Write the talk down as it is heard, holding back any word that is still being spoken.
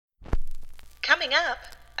Coming up,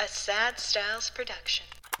 a Sad Styles production.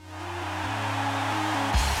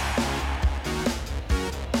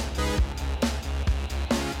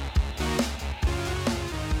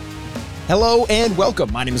 Hello and welcome.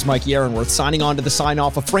 My name is Mikey Aaronworth, signing on to the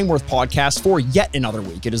sign-off of Frameworth Podcast for yet another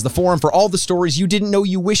week. It is the forum for all the stories you didn't know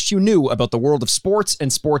you wished you knew about the world of sports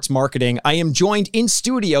and sports marketing. I am joined in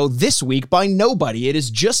studio this week by nobody. It is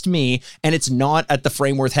just me, and it's not at the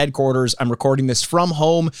Frameworth headquarters. I'm recording this from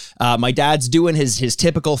home. My dad's doing his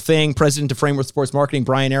typical thing. President of Frameworth Sports Marketing,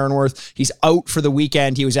 Brian Aaronworth, he's out for the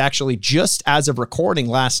weekend. He was actually just as of recording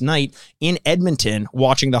last night in Edmonton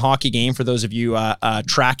watching the hockey game. For those of you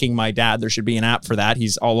tracking my dad, there should be an app for that.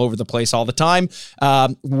 He's all over the place all the time.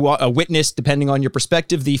 A witness, depending on your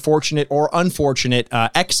perspective, the fortunate or unfortunate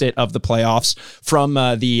exit of the playoffs from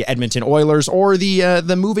the Edmonton Oilers, or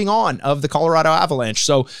the moving on of the Colorado Avalanche.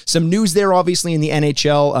 So some news there, obviously, in the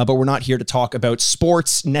NHL, but we're not here to talk about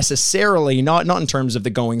sports necessarily, not in terms of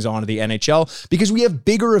the goings-on of the NHL, because we have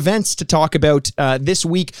bigger events to talk about this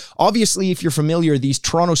week. Obviously, if you're familiar, these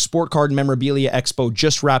Toronto Sport Card Memorabilia Expo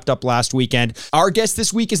just wrapped up last weekend. Our guest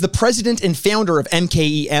this week is the president and founder of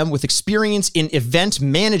MKEM, with experience in event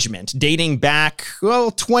management dating back,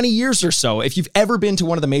 20 years or so. If you've ever been to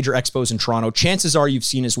one of the major expos in Toronto, chances are you've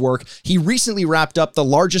seen his work. He recently wrapped up the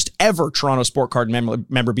largest ever Toronto Sport Card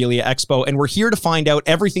Memorabilia Expo, and we're here to find out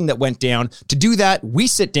everything that went down. To do that, we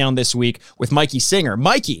sit down this week with Mikey Singer.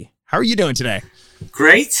 Mikey, how are you doing today?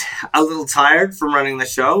 Great. A little tired from running the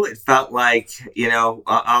show. It felt like,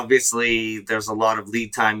 obviously there's a lot of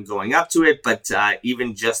lead time going up to it, but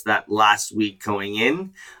even just that last week going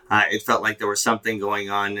in, it felt like there was something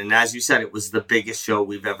going on. And as you said, it was the biggest show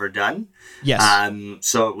we've ever done. Yes.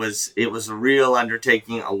 So it was a real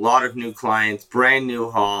undertaking, a lot of new clients, brand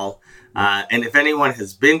new hall. And if anyone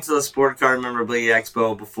has been to the Sport Card Memorabilia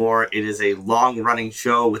Expo before, it is a long-running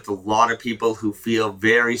show with a lot of people who feel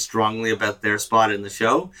very strongly about their spot in the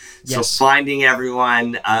show. Yes. So finding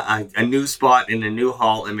everyone a new spot in a new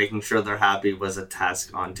hall and making sure they're happy was a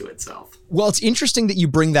task unto itself. Well, it's interesting that you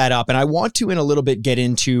bring that up, and I want to, in a little bit, get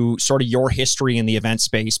into sort of your history in the event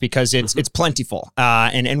space, because it's plentiful,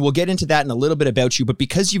 and we'll get into that in a little bit about you. But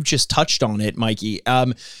because you've just touched on it, Mikey,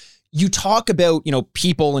 you talk about,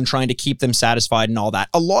 people and trying to keep them satisfied and all that.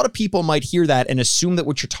 A lot of people might hear that and assume that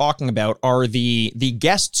what you're talking about are the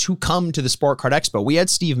guests who come to the Sport Card Expo. We had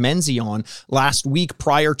Steve Menzie on last week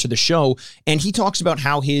prior to the show, and he talks about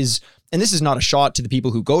how and this is not a shot to the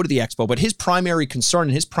people who go to the expo, but his primary concern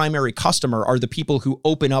and his primary customer are the people who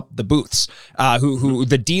open up the booths, who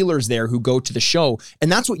the dealers there who go to the show.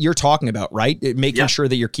 And that's what you're talking about, right? Making sure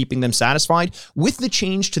that you're keeping them satisfied. With the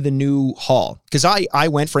change to the new hall, because I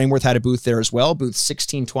went, Frameworth had a booth there as well, booth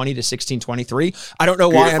 1620 to 1623. I don't know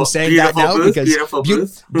why I'm saying that now, booth, because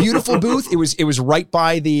beautiful booth. It was right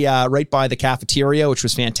by the cafeteria, which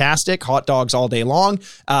was fantastic. Hot dogs all day long,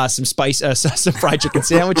 some fried chicken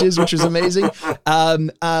sandwiches, which was amazing.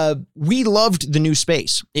 We loved the new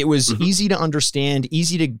space. It was easy to understand,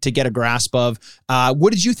 easy to get a grasp of.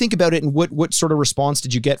 What did you think about it, and what sort of response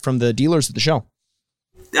did you get from the dealers at the show?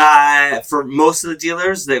 For most of the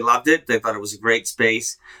dealers, they loved it. They thought it was a great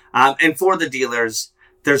space. And for the dealers,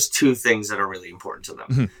 there's two things that are really important to them.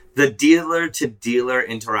 Mm-hmm. The dealer-to-dealer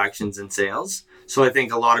interactions and sales. So I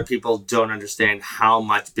think a lot of people don't understand how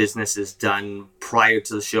much business is done prior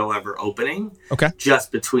to the show ever opening. Okay.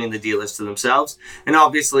 Just between the dealers to themselves. And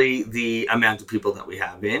obviously the amount of people that we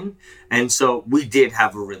have in. And so we did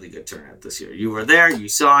have a really good turnout this year. You were there, you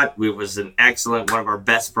saw it. It was one of our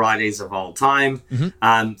best Fridays of all time.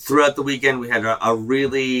 Mm-hmm. Throughout the weekend, we had a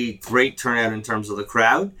really great turnout in terms of the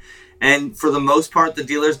crowd. And for the most part, the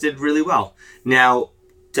dealers did really well. Now,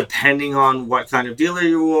 depending on what kind of dealer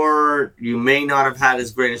you are, you may not have had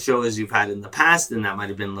as great a show as you've had in the past, and that might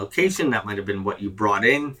have been location, that might have been what you brought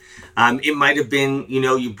in. It might have been,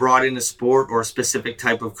 you brought in a sport or a specific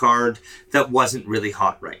type of card that wasn't really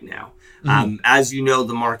hot right now. Mm-hmm. As you know,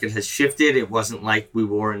 the market has shifted. It wasn't like we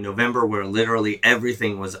were in November where literally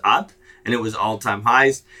everything was up and it was all-time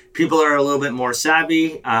highs. People are a little bit more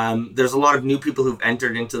savvy. There's a lot of new people who've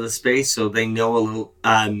entered into the space, so they know a little,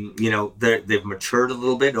 they've matured a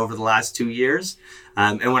little bit over the last 2 years.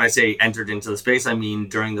 And when I say entered into the space, I mean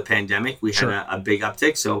during the pandemic, we had a big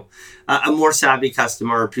uptick. So a more savvy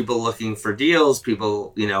customer, people looking for deals,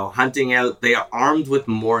 people, hunting out. They are armed with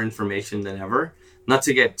more information than ever. Not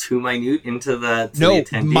to get too minute into the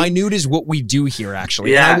attendee. Minute is what we do here,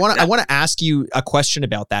 actually. Yeah, and I want to ask you a question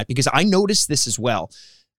about that, because I noticed this as well.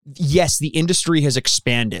 Yes, the industry has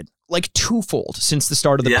expanded. like twofold since the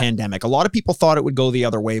start of the pandemic. A lot of people thought it would go the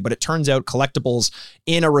other way, but it turns out collectibles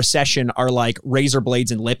in a recession are like razor blades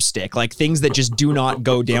and lipstick, like things that just do not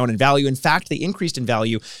go down in value. In fact, they increased in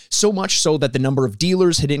value so much so that the number of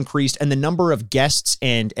dealers had increased and the number of guests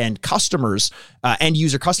and customers, end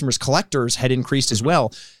user customers, collectors had increased as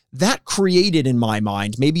well. That created, in my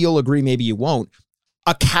mind, maybe you'll agree, maybe you won't,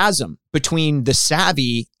 a chasm between the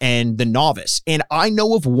savvy and the novice. And I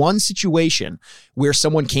know of one situation where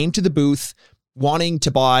someone came to the booth wanting to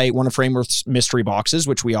buy one of Frameworth's mystery boxes,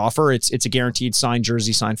 which we offer. It's a guaranteed signed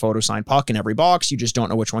jersey, signed photo, signed puck in every box. You just don't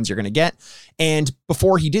know which ones you're going to get. And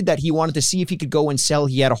before he did that, he wanted to see if he could go and sell.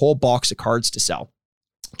 He had a whole box of cards to sell.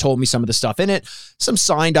 Told me some of the stuff in it, some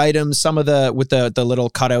signed items, some of the with the little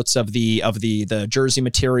cutouts of the jersey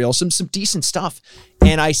material, some decent stuff.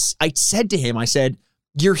 And I said to him, I said,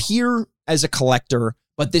 you're here as a collector,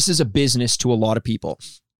 but this is a business to a lot of people.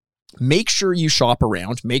 Make sure you shop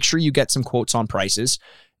around. Make sure you get some quotes on prices.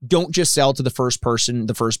 Don't just sell to the first person,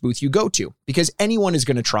 the first booth you go to, because anyone is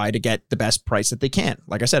going to try to get the best price that they can.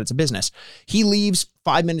 Like I said, it's a business. He leaves.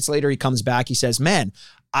 5 minutes later, he comes back. He says, man,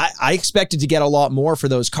 I expected to get a lot more for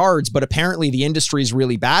those cards, but apparently the industry is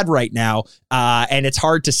really bad right now. And it's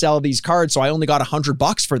hard to sell these cards. So I only got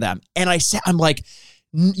 $100 for them. And I'm like,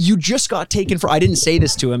 you just got taken for, I didn't say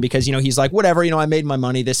this to him because, he's like, whatever, I made my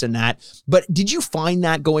money, this and that. But did you find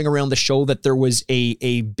that going around the show that there was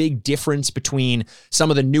a big difference between some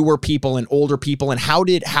of the newer people and older people? And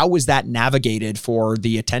how was that navigated for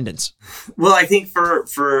the attendance? Well, I think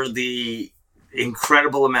for the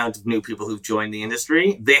incredible amount of new people who've joined the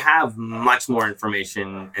industry, they have much more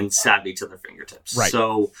information and savvy to their fingertips. Right.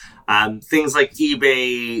 So things like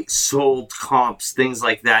eBay, sold comps, things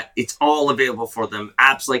like that, it's all available for them.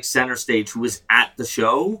 Apps like Center Stage, who was at the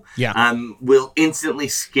show, will instantly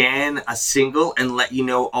scan a single and let you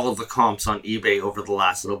know all of the comps on eBay over the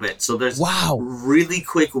last little bit. So there's really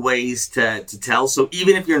quick ways to tell. So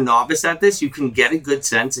even if you're a novice at this, you can get a good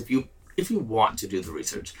sense if you want to do the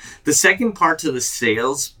research. The second part to the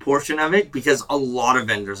sales portion of it, because a lot of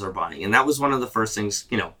vendors are buying. And that was one of the first things,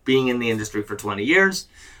 being in the industry for 20 years,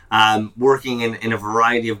 working in a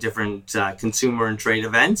variety of different consumer and trade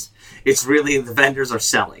events. It's really, the vendors are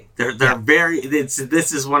selling. They're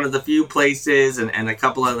this is one of the few places and a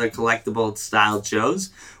couple other collectible styled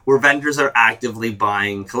shows where vendors are actively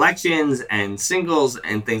buying collections and singles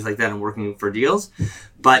and things like that and working for deals.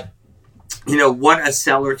 But what a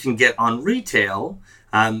seller can get on retail,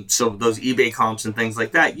 so those eBay comps and things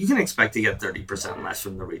like that, you can expect to get 30% less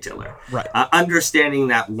from the retailer. Right. Understanding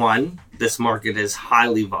that, one, this market is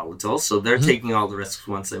highly volatile, so they're taking all the risks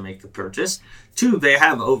once they make the purchase. Two, they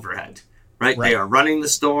have overhead, right? They are running the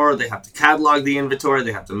store. They have to catalog the inventory.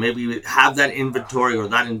 They have to maybe have that inventory or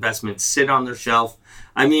that investment sit on their shelf.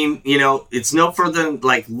 I mean, it's no further than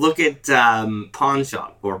look at Pawn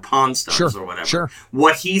Shop or Pawn Stars or whatever. Sure.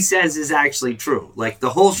 What he says is actually true. The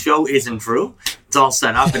whole show isn't true. It's all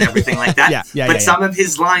set up and everything like that. But some of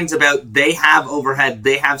his lines about they have overhead,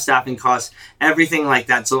 they have staffing costs, everything like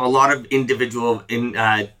that. So a lot of individual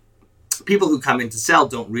people who come in to sell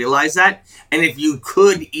don't realize that. And if you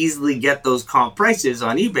could easily get those comp prices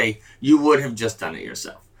on eBay, you would have just done it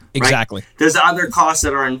yourself. Exactly. Right? There's other costs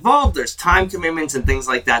that are involved. There's time commitments and things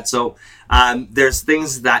like that. So there's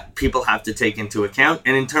things that people have to take into account.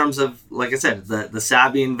 And in terms of, like I said, the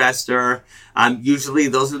savvy investor, usually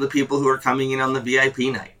those are the people who are coming in on the VIP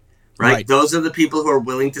night. Right? Those are the people who are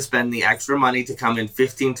willing to spend the extra money to come in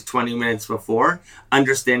 15 to 20 minutes before,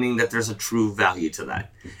 understanding that there's a true value to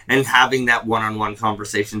that. And having that one-on-one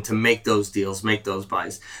conversation to make those deals, make those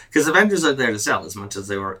buys. Because the vendors are there to sell as much as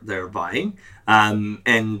they're buying. I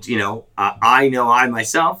know I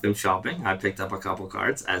myself am shopping. I picked up a couple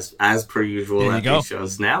cards as per usual at these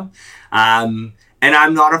shows now. And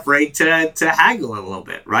I'm not afraid to haggle a little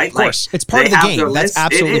bit, right? Of course. It's part of the game. That's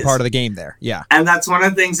absolutely part of the game there. Yeah. And that's one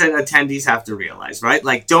of the things that attendees have to realize, right?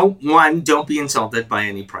 Don't be insulted by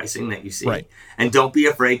any pricing that you see. Right. And don't be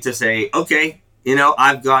afraid to say, okay,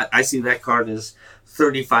 I see that card is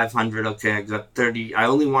 $3,500. Okay, I got 30. I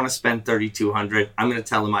only want to spend $3,200. I'm going to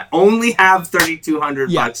tell them I only have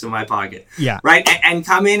 $3,200 in my pocket. Yeah. Right. And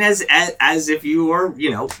come in as if you are,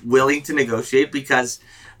 willing to negotiate, because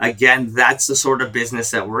again, that's the sort of business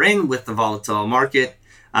that we're in with the volatile market.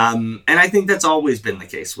 And I think that's always been the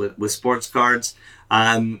case with sports cards.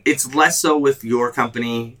 It's less so with your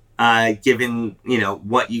company, given,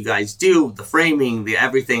 what you guys do, the framing, the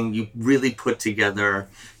everything. You really put together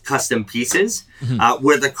custom pieces,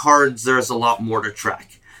 where the cards, there's a lot more to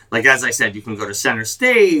track. Like, as I said, you can go to Center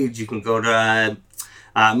Stage, you can go to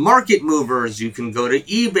market movers. You can go to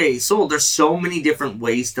eBay, sold. There's so many different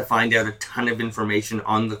ways to find out a ton of information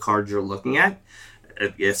on the card you're looking at,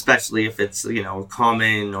 especially if it's,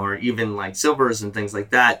 common or even like silvers and things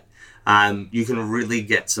like that. You can really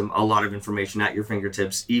get a lot of information at your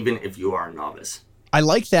fingertips, even if you are a novice. I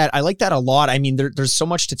like that. I like that a lot. I mean, there's so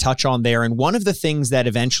much to touch on there. And one of the things that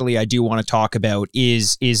eventually I do want to talk about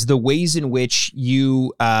is the ways in which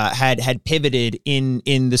you had pivoted in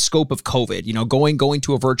the scope of COVID, going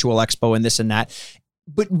to a virtual expo and this and that.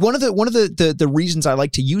 But one of the reasons I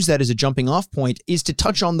like to use that as a jumping off point is to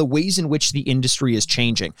touch on the ways in which the industry is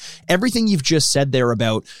changing. Everything you've just said there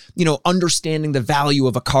about, understanding the value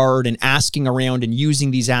of a card and asking around and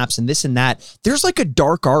using these apps and this and that, there's like a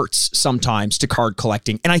dark arts sometimes to card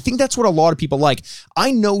collecting. And I think that's what a lot of people like.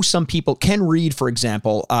 I know some people, Ken Reed, for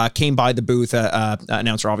example, came by the booth,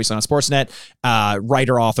 announcer obviously on Sportsnet,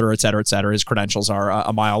 writer, author, et cetera, et cetera. His credentials are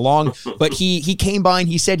a mile long, but he came by and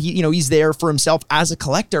he said, he's there for himself as a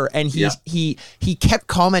collector, and he kept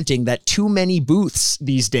commenting that too many booths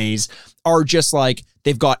these days are just like,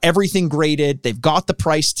 they've got everything graded, they've got the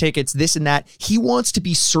price tickets, this and that. He wants to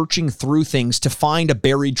be searching through things to find a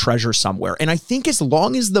buried treasure somewhere. And I think as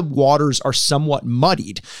long as the waters are somewhat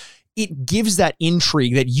muddied, it gives that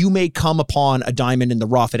intrigue that you may come upon a diamond in the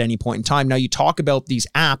rough at any point in time. Now, you talk about these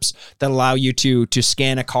apps that allow you to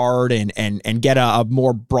scan a card and get a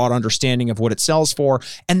more broad understanding of what it sells for.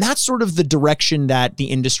 And that's sort of the direction that the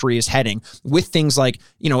industry is heading with things like,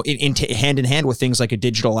 hand in hand with things like a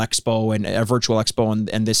digital expo and a virtual expo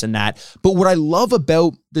and this and that. But what I love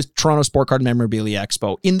about the Toronto Sport Card Memorabilia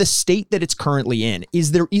Expo in the state that it's currently in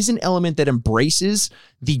is there is an element that embraces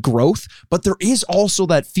the growth, but there is also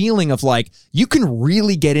that feeling of like, you can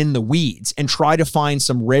really get in the weeds and try to find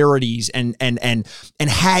some rarities and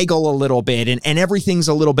haggle a little bit and everything's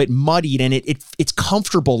a little bit muddied and it's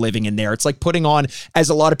comfortable living in there. It's like putting on, as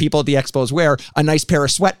a lot of people at the expos wear, a nice pair of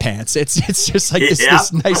sweatpants. It's just like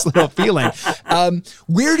this nice little feeling.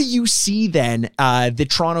 Where do you see then the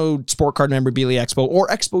Toronto Sport Card Memorabilia Expo or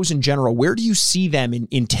expos in general, where do you see them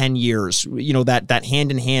in 10 years? That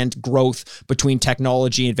hand-in-hand growth between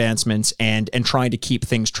technology advancements and trying to keep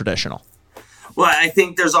things traditional. Well, I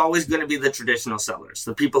think there's always going to be the traditional sellers,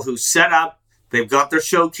 the people who set up, they've got their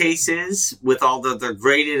showcases with all their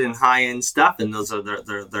graded and high-end stuff, and those are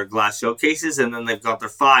their glass showcases, and then they've got their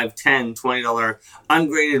 $5, $10, $20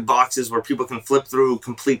 ungraded boxes where people can flip through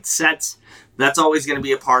complete sets. That's always going to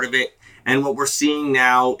be a part of it. And what we're seeing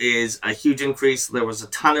now is a huge increase. There was a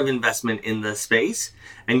ton of investment in the space.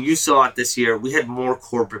 And you saw it this year. We had more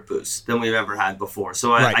corporate booths than we've ever had before.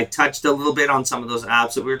 So I touched a little bit on some of those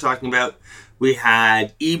apps that we were talking about. We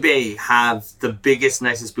had eBay have the biggest,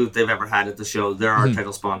 nicest booth they've ever had at the show. They're our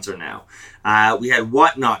title sponsor now. We had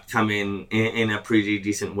Whatnot come in a pretty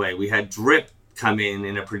decent way. We had Drip come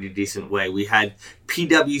in a pretty decent way. We had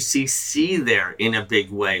PWCC there in a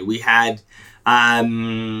big way. We had...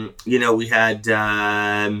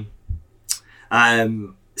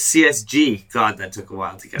 CSG. God, that took a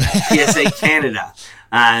while to get out. PSA Canada.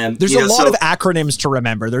 There's a lot of acronyms to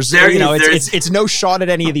remember. It's no shot at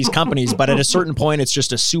any of these companies, but at a certain point, it's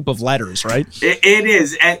just a soup of letters, right? It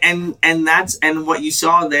is, and what you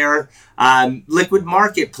saw there, Liquid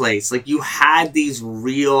Marketplace. Like, you had these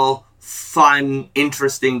real fun,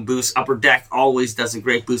 interesting booths. Upper Deck always does a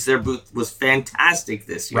great booth. Their booth was fantastic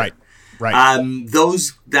this year. Right.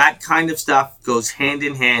 That kind of stuff goes hand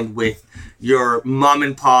in hand with your mom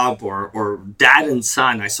and pop or dad and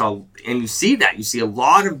son. You see a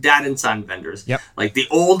lot of dad and son vendors. Yep. Like the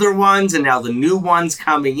older ones and now the new ones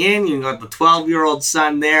coming in. You got the 12-year-old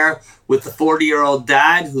son there with the 40-year-old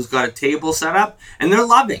dad who's got a table set up, and they're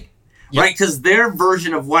loving. Yep. Right, because their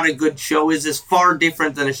version of what a good show is far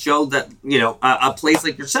different than a show that, a place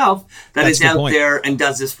like yourself That's is out there and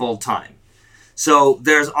does this full time. So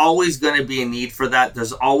there's always going to be a need for that.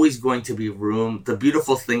 There's always going to be room. The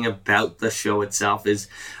beautiful thing about the show itself is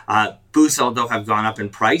booths, although have gone up in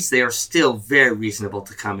price, they are still very reasonable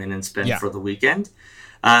to come in and spend for the weekend.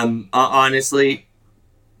 Honestly.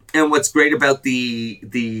 And what's great about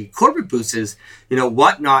the corporate booths is,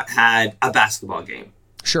 Whatnot had a basketball game.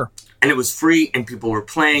 Sure. And it was free and people were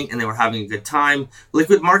playing and they were having a good time.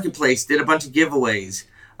 Liquid Marketplace did a bunch of giveaways.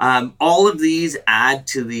 All of these add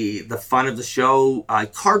to the fun of the show.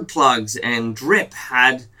 Card Plugs and Drip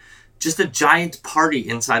had just a giant party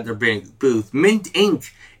inside their big booth. Mint Inc.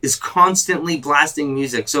 is constantly blasting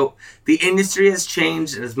music. So the industry has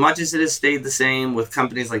changed as much as it has stayed the same with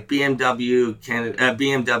companies like BMW,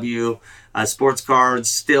 Sports Cards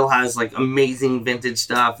still has like amazing vintage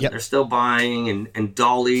stuff. Yep. They're still buying and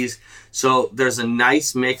dollies. So there's a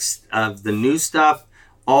nice mix of the new stuff,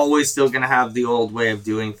 always still going to have the old way of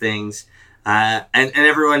doing things. And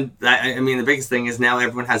everyone, I mean, the biggest thing is now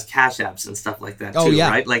everyone has cash apps and stuff like that too,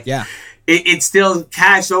 right? Like, it's still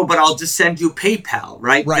cash, but I'll just send you PayPal,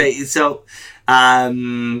 right? So,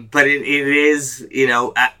 but it is,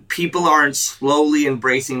 people aren't slowly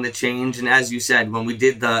embracing the change. And as you said, when we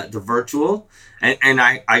did the virtual, and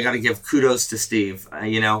I got to give kudos to Steve,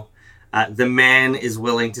 the man is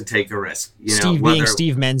willing to take a risk. Steve being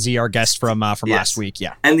Steve Menzie, our guest from last week,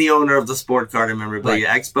 and the owner of the Sport Card and Memorabilia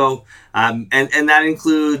Expo, and that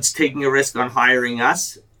includes taking a risk on hiring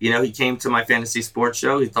us. He came to my fantasy sports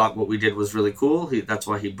show. He thought what we did was really cool. That's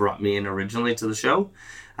why he brought me in originally to the show,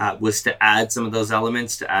 was to add some of those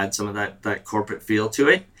elements, to add some of that corporate feel to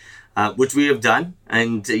it, which we have done.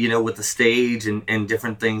 And with the stage and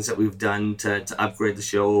different things that we've done to upgrade the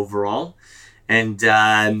show overall. And,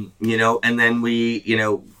 and then we,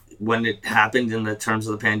 when it happened in the terms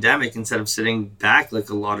of the pandemic, instead of sitting back like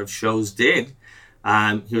a lot of shows did,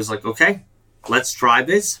 he was like, okay, let's try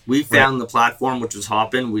this. We found the platform, which was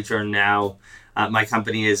Hopin, which are now, my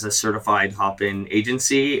company is a certified Hopin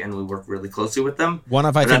agency, and we work really closely with them. One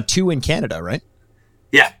of, I think, 2 in Canada, right?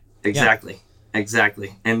 Yeah, exactly. Yeah.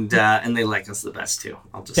 Exactly, and they like us the best too.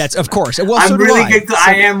 That's of course. Well, I'm so really good.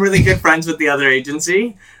 I am really good friends with the other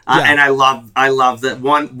agency, and I love that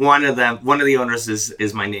one of the owners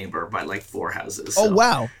is my neighbor by like 4 houses. So oh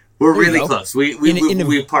wow, we're really close.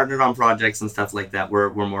 We partnered on projects and stuff like that.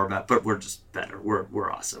 We're more about, but we're just better. We're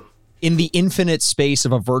awesome. In the infinite space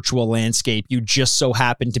of a virtual landscape, you just so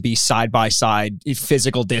happen to be side by side,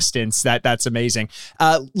 physical distance. That's amazing.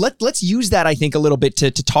 Let's use that, I think, a little bit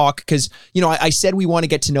to talk, because I said we want to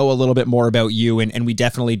get to know a little bit more about you, and we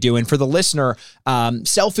definitely do. And for the listener,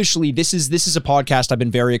 selfishly, this is a podcast I've been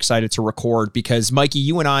very excited to record, because Mikey,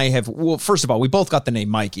 you and I have, well, first of all, we both got the name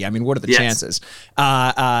Mikey. I mean, what are the chances?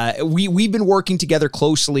 We've been working together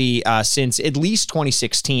closely since at least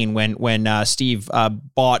 2016 when Steve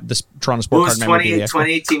bought the Toronto Sport Card Memorabilia.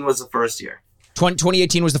 2018 was the first year.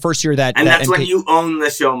 2018 was the first year that... And that's when you own the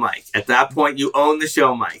show, Mike. At that point, you own the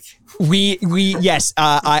show, Mike. Yes.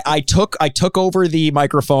 I took over the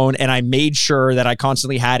microphone, and I made sure that I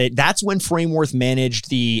constantly had it. That's when Frameworth managed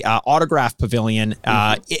the Autograph Pavilion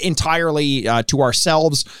entirely to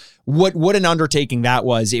ourselves. What an undertaking that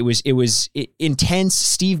was. It was intense.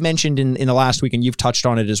 Steve mentioned in the last week, and you've touched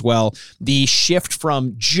on it as well, the shift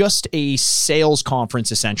from just a sales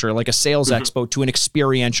conference, essentially, like a sales expo, to an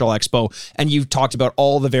experiential expo. And you've talked about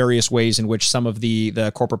all the various ways in which some of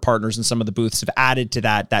the corporate partners and some of the booths have added to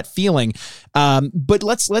that feeling. But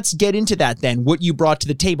let's get into that then, what you brought to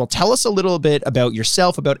the table. Tell us a little bit about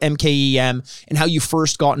yourself, about MKEM, and how you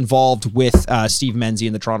first got involved with Steve Menzie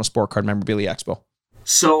in the Toronto Sport Card Memorabilia Expo.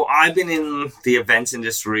 So I've been in the events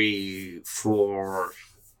industry for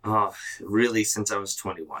really since I was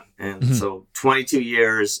 21. And so 22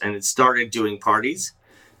 years, and it started doing parties.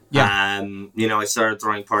 Yeah. I started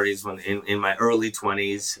throwing parties when in my early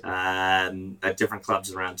 20s at different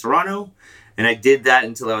clubs around Toronto. And I did that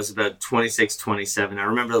until I was about 26, 27. I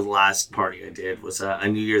remember the last party I did was a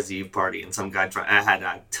New Year's Eve party, and some guy I had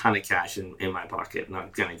a ton of cash in my pocket.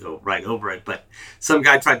 Not going to go right over it, but some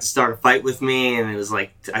guy tried to start a fight with me, and it was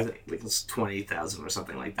like, I think it was 20,000 or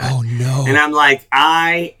something like that. Oh, no. And I'm like,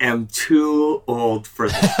 I am too old for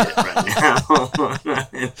this shit right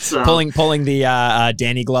now. So, pulling the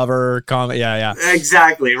Danny Glover comment. Yeah.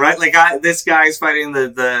 Exactly, right? Like, this guy's fighting,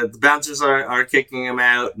 the bouncers are kicking him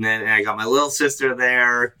out, and then I got my little sister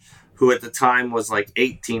there, who at the time was like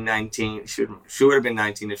 18, 19. She would have been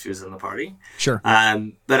 19 if she was in the party. Sure.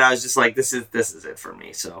 But I was just like, this is it for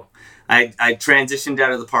me. So I transitioned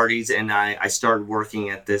out of the parties, and I started working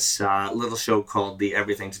at this little show called the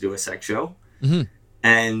Everything to Do with Sex Show.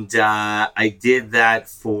 And I did that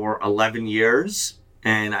for 11 years,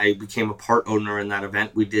 and I became a part owner in that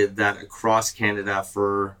event. We did that across Canada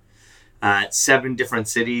for 7 different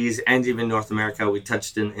cities, and even North America. We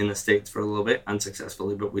touched in the States for a little bit,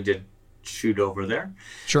 unsuccessfully, but we did shoot over there.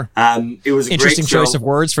 Sure. It was a interesting great show. Choice of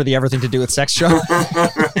words for the Everything to Do with Sex Show.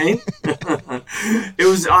 Right? It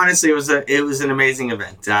was honestly, it was an amazing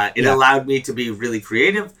event. It allowed me to be really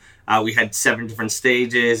creative. We had 7 different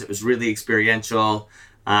stages. It was really experiential.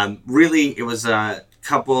 Really, it was a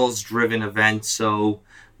couples-driven event, so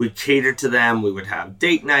we catered to them. We would have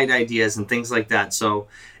date night ideas and things like that. So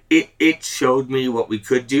it showed me what we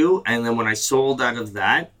could do. And then when I sold out of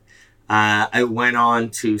that, I went on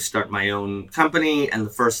to start my own company. And the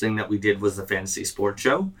first thing that we did was the Fantasy Sports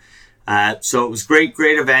Show. So it was great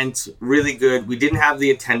event, really good. We didn't have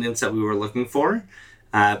the attendance that we were looking for,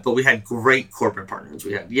 but we had great corporate partners.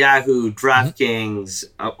 We had Yahoo, DraftKings,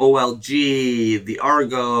 OLG, the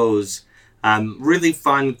Argos, Really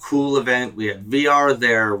fun, cool event. We had VR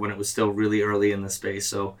there when it was still really early in the space.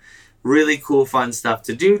 So really cool, fun stuff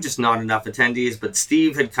to do. Just not enough attendees. But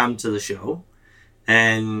Steve had come to the show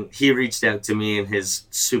and he reached out to me in his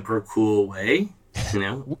super cool way,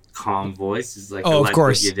 calm voice. He's like, of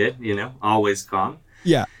course what you did, always calm.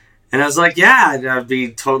 Yeah. And I was like, yeah, I'd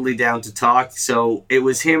be totally down to talk. So it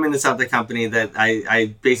was him and this other company that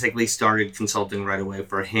I basically started consulting right away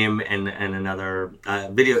for him and another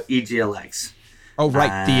video, EGLX. Oh,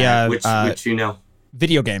 right. Which you know.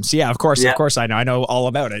 Video games. Yeah, of course. Yeah. Of course I know. I know all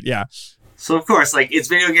about it. Yeah. So, of course, it's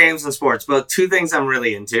video games and sports. But two things I'm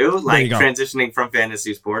really into, transitioning from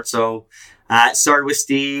fantasy sports. So started with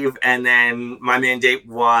Steve. And then my mandate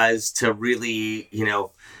was to really,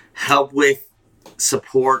 help with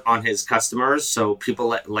support on his customers. So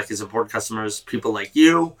people like his support customers, people like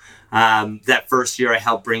you. That first year I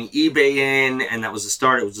helped bring eBay in, and that was a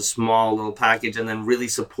start. It was a small little package, and then really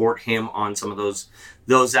support him on some of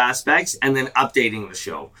those aspects, and then updating the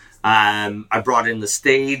show. I brought in the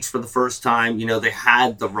stage for the first time. They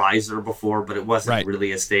had the riser before, but it wasn't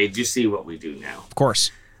really a stage. You see what we do now. Of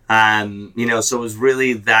course. So it was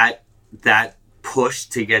really that push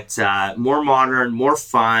to get more modern, more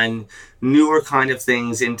fun, newer kind of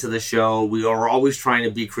things into the show. We are always trying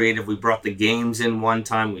to be creative. We brought the games in one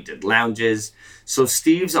time. We did lounges. So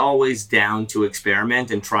Steve's always down to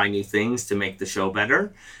experiment and try new things to make the show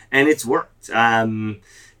better. And it's worked.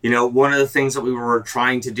 One of the things that we were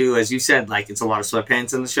trying to do, as you said, it's a lot of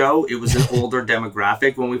sweatpants in the show. It was an older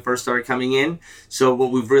demographic when we first started coming in. So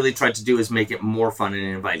what we've really tried to do is make it more fun and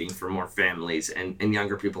inviting for more families and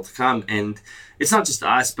younger people to come. And it's not just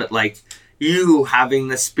us, but you having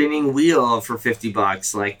the spinning wheel for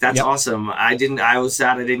 $50, that's awesome. I was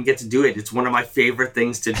sad I didn't get to do it. It's one of my favorite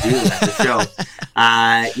things to do at the show.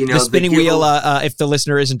 The spinning wheel, if the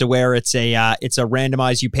listener isn't aware, it's a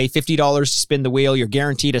randomized. You pay $50 to spin the wheel. You're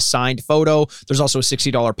guaranteed a signed photo. There's also a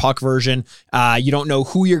 $60 puck version. You don't know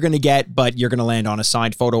who you're going to get, but you're going to land on a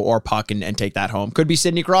signed photo or puck and take that home. Could be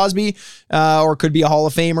Sidney Crosby, or could be a Hall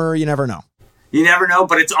of Famer. You never know. You never know,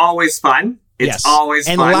 but it's always fun. It's always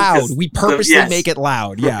and fun. Loud. We purposely make it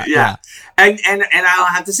loud. Yeah. Yeah. And I'll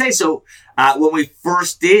have to say, so when we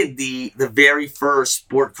first did the very first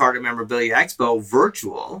Sport Card and Memorabilia Expo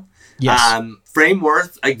virtual,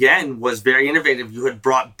 Frameworth, again, was very innovative. You had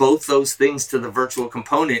brought both those things to the virtual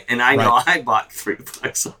component, and I know I bought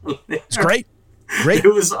 $3 on there. It's great. Great.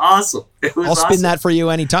 It was awesome. I'll spin that for you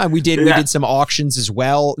anytime. We did some auctions as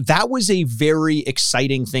well. That was a very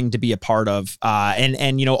exciting thing to be a part of.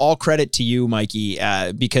 And all credit to you, Mikey,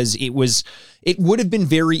 because it would have been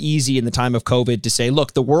very easy in the time of COVID to say,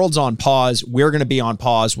 look, the world's on pause. We're going to be on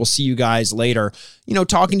pause. We'll see you guys later.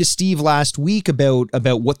 Talking to Steve last week about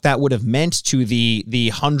what that would have meant to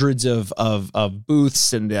the hundreds of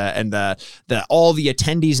booths and the all the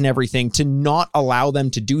attendees and everything, to not allow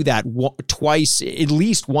them to do that twice, at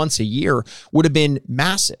least once a year, would have been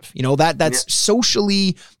massive. That's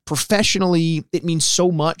socially, professionally, it means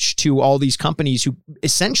so much to all these companies who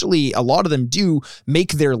essentially, a lot of them do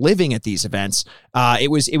make their living at these events. It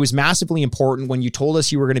was massively important. When you told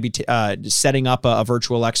us you were going to be setting up a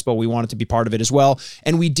virtual expo, we wanted to be part of it as well.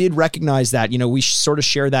 And we did recognize that, we sort of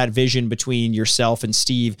share that vision between yourself and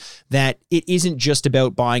Steve, that it isn't just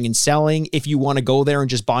about buying and selling. If you want to go there and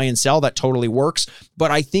just buy and sell, that totally works.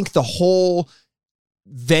 But I think the whole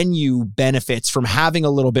venue benefits from having a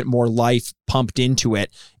little bit more life pumped into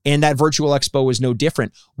it. And that virtual expo is no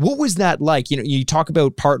different. What was that like? You talk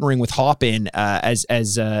about partnering with Hopin as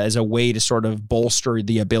a way to sort of bolster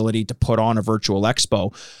the ability to put on a virtual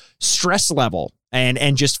expo. Stress level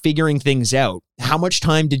and just figuring things out. How much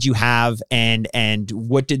time did you have, and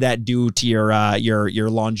what did that do to your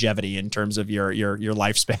longevity in terms of your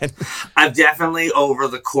lifespan? I've definitely, over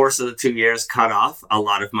the course of the 2 years, cut off a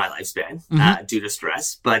lot of my lifespan due to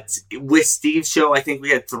stress. But with Steve's show, I think we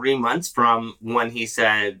had 3 months from when he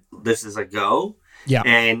said, "This is a go." Yeah.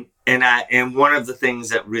 And one of the things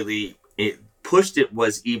that really pushed it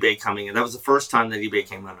was eBay coming in. That was the first time that eBay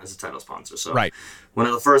came on as a title sponsor. So one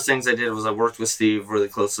of the first things I did was I worked with Steve really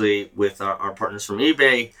closely with our partners from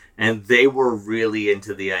eBay, and they were really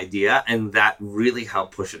into the idea, and that really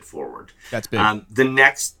helped push it forward. That's big. The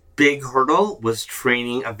next big hurdle was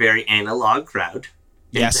training a very analog crowd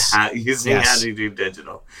Yes. Using how to do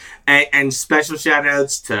digital. And special shout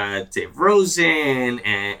outs to Dave Rosen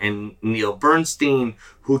and Neil Bernstein,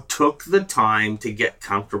 who took the time to get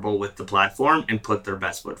comfortable with the platform and put their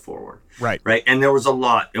best foot forward. Right. And there was a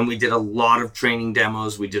lot, and we did a lot of training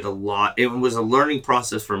demos. We did a lot. It was a learning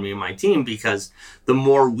process for me and my team, because the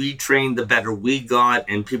more we trained, the better we got,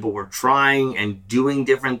 and people were trying and doing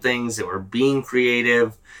different things. They were being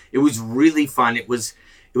creative. It was really fun. It was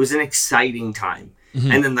an exciting time.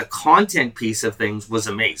 Mm-hmm. And then the content piece of things was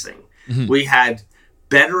amazing. Mm-hmm. We had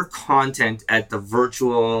better content at the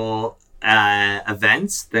virtual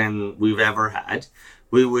events than we've ever had.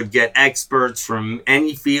 We would get experts from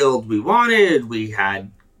any field we wanted. We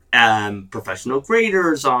had professional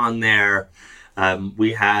graders on there.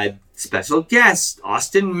 We had special guests.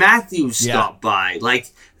 Austin Matthews stopped by.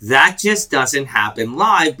 Like, that just doesn't happen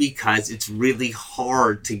live because it's really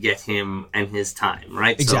hard to get him and his time,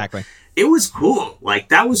 right? Exactly. So it was cool. Like,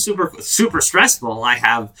 that was super, super stressful. I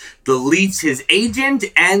have the Leafs, his agent,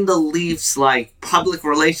 and the Leafs, like, public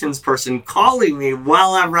relations person calling me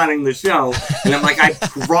while I'm running the show. And I'm like, I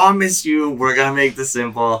promise you, we're going to make this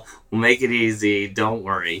simple. We'll make it easy. Don't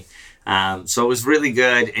worry. So it was really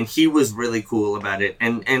good. And he was really cool about it.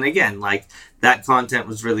 And again, like, that content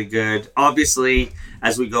was really good. Obviously,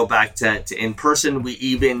 as we go back to in person, we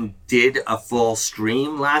even did a full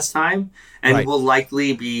stream last time. And we'll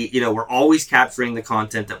likely be, we're always capturing the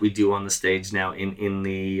content that we do on the stage now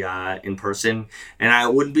in person. And I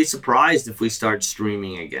wouldn't be surprised if we start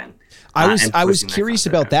streaming again. I was curious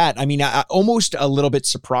about that. I mean, I almost a little bit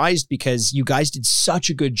surprised, because you guys did such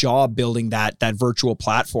a good job building that virtual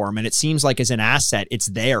platform. And it seems like as an asset, it's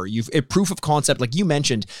there. You've a proof of concept, like you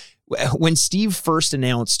mentioned. When Steve first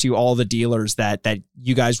announced to all the dealers that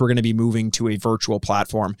you guys were going to be moving to a virtual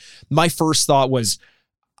platform, my first thought was,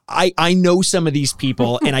 I know some of these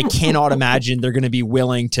people, and I cannot imagine they're going to be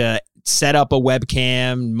willing to set up a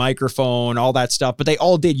webcam, microphone, all that stuff, but they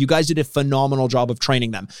all did. You guys did a phenomenal job of training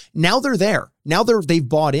them. Now they're there. Now they've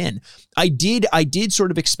bought in. I did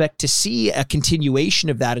sort of expect to see a continuation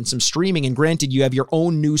of that and some streaming. And granted, you have your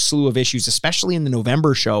own new slew of issues, especially in the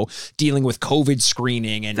November show, dealing with COVID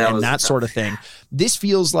screening and that sort of thing. This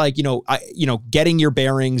feels like, getting your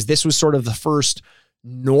bearings. This was sort of the first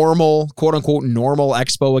normal, quote unquote, normal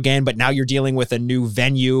expo again, but now you're dealing with a new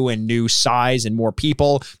venue and new size and more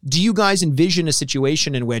people. Do you guys envision a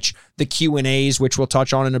situation in which the Q&As, which we'll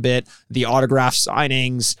touch on in a bit, the autograph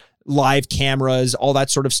signings, live cameras, all that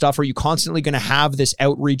sort of stuff, are you constantly going to have this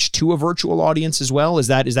outreach to a virtual audience as well? Is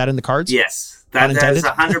that in the cards? Yes. That is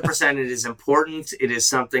 100%. It is important. It is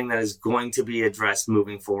something that is going to be addressed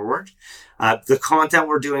moving forward. The content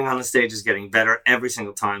we're doing on the stage is getting better every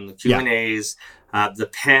single time. The Q&As, the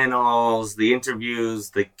panels, the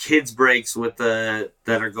interviews, the kids breaks that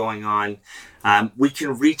are going on. We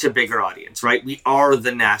can reach a bigger audience, right? We are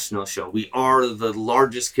the national show. We are the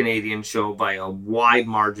largest Canadian show by a wide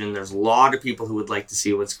margin. There's a lot of people who would like to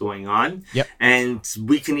see what's going on. Yep. And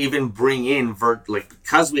we can even bring in,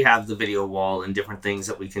 because we have the video wall and different things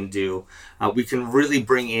that we can do, we can really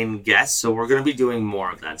bring in guests. So we're going to be doing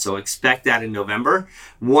more of that. So expect that in November.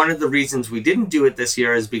 One of the reasons we didn't do it this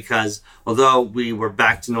year is because although we were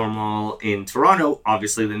back to normal in Toronto,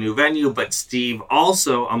 obviously the new venue, but Steve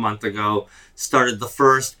also a month ago started the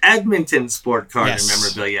first Edmonton Sport Card and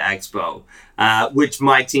Memorabilia Expo, which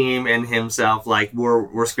my team and himself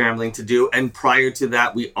were scrambling to do. And prior to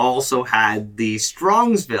that, we also had the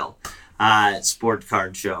Strongsville Sport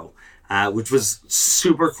Card Show, which was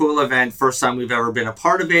super cool event. First time we've ever been a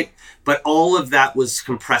part of it, but all of that was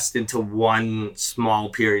compressed into one small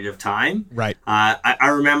period of time. Right. I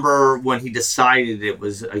remember when he decided, it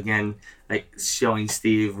was again showing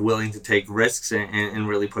Steve willing to take risks and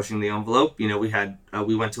really pushing the envelope.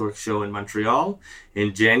 We went to a show in Montreal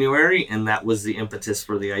in January, and that was the impetus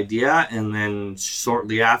for the idea. And then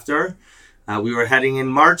shortly after, we were heading in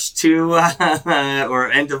March to, or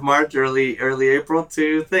end of March, early April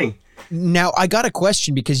to Thing. Now, I got a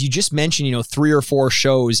question, because you just mentioned, 3 or 4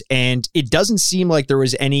 shows, and it doesn't seem like there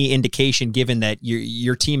was any indication given that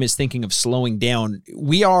your team is thinking of slowing down.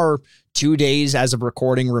 We are 2 days as of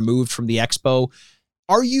recording removed from the Expo.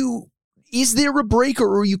 Is there a break,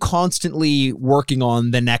 or are you constantly working on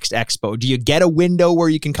the next Expo? Do you get a window where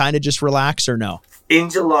you can kind of just relax, or no? In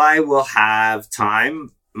July, we'll have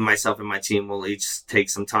time. Myself and my team will each take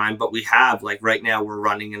some time, but we have, right now, we're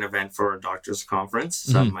running an event for a doctor's conference,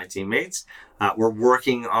 some of my teammates. We're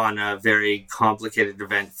working on a very complicated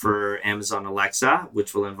event for Amazon Alexa,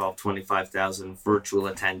 which will involve 25,000 virtual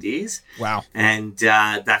attendees. Wow. And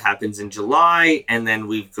that happens in July. And then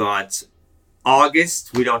we've got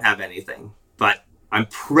August. We don't have anything, but I'm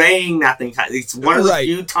praying nothing. It's one of the Right.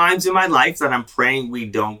 few times in my life that I'm praying we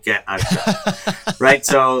don't get a show. Right.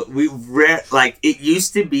 So it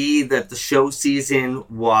used to be that the show season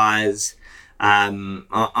was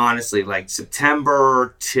honestly like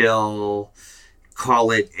September till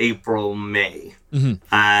call it April, May.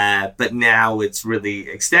 But now it's really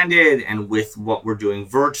extended, and with what we're doing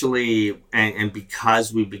virtually, and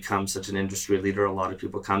because we've become such an industry leader, a lot of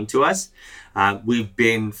people come to us. We've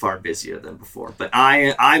been far busier than before. But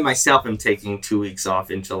I myself am taking 2 weeks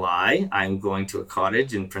off in July. I'm going to a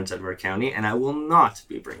cottage in Prince Edward County, and I will not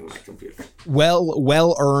be bringing my computer.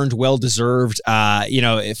 Well earned, well deserved.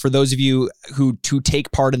 For those of you who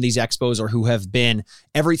take part in these expos or who have been,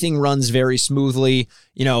 everything runs very smoothly.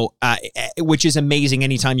 Which is amazing.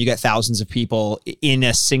 Anytime you get thousands of people in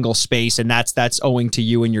a single space, and that's owing to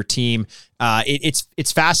you and your team.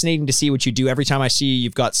 It's fascinating to see what you do. Every time I see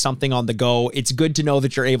you've got something on the go. It's good to know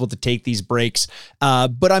that you're able to take these breaks.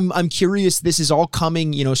 But I'm curious. This is all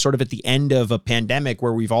coming, sort of at the end of a pandemic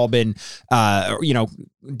where we've all been,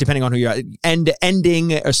 depending on who you are,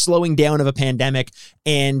 ending or slowing down of a pandemic,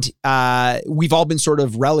 and we've all been sort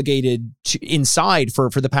of relegated inside for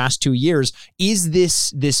the past 2 years. Is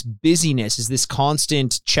this busyness, is this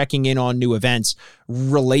constant checking in on new events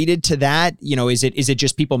related to that? Is it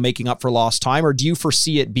just people making up for lost time, or do you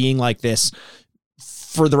foresee it being like this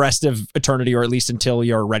for the rest of eternity, or at least until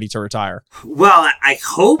you're ready to retire? Well, I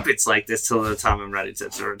hope it's like this till the time I'm ready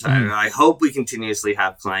to retire. I hope we continuously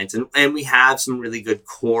have clients, and we have some really good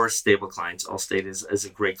core stable clients. Allstate is a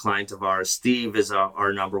great client of ours. Steve is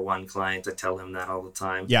our number one client. I tell him that all the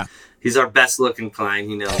time. Yeah. He's our best looking client.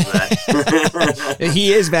 He knows that.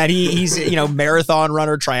 He is, man. He's marathon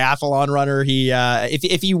runner, triathlon runner. He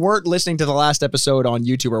if you weren't listening to the last episode on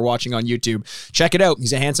YouTube or watching on YouTube, check it out.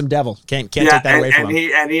 He's a handsome devil. Can't take that away from him.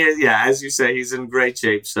 He is, as you say, he's in great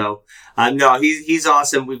shape. So no, he's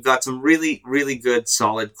awesome. We've got some really, really good,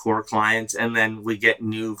 solid core clients, and then we get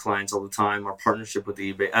new clients all the time. Our partnership with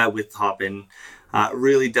eBay, with Hopin,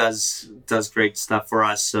 really does great stuff for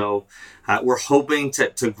us. So we're hoping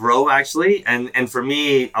to grow, actually. And for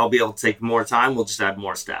me, I'll be able to take more time. We'll just add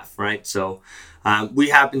more staff, right? So we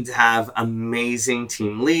happen to have amazing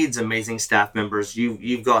team leads, amazing staff members.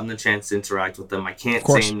 You've gotten the chance to interact with them. I can't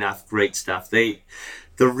say enough great stuff.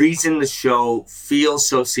 The reason the show feels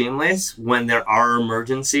so seamless, when there are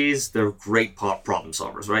emergencies, they're great problem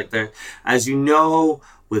solvers, right? They're, as you know,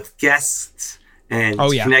 with guests and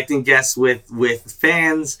connecting guests with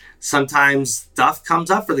fans, sometimes stuff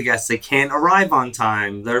comes up for the guests. They can't arrive on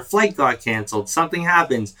time. Their flight got canceled. Something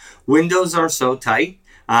happens. Windows are so tight.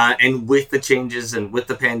 And with the changes and with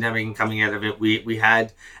the pandemic and coming out of it, we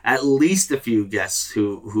had at least a few guests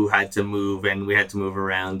who had to move, and we had to move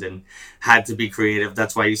around and had to be creative.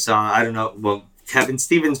 That's why you saw, Kevin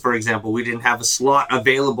Stevens, for example, we didn't have a slot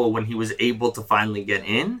available when he was able to finally get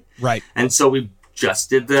in. Right. And so we just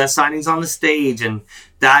did the signings on the stage, and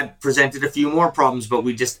that presented a few more problems, but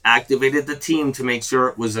we just activated the team to make sure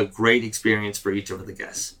it was a great experience for each of the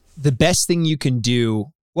guests. The best thing you can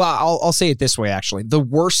do, well, I'll say it this way, actually. The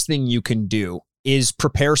worst thing you can do is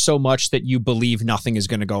prepare so much that you believe nothing is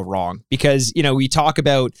going to go wrong. Because, we talk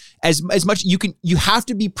about as much you have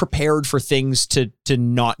to be prepared for things to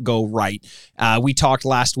not go right. We talked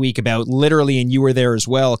last week about literally, and you were there as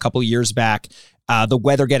well a couple of years back, the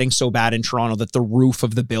weather getting so bad in Toronto that the roof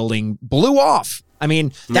of the building blew off. I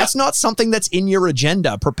mean, that's not something that's in your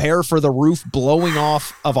agenda. Prepare for the roof blowing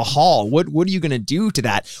off of a hall. What are you going to do to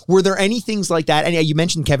that? Were there any things like that? And you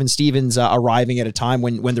mentioned Kevin Stevens arriving at a time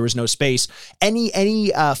when there was no space.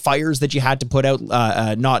 Any fires that you had to put out?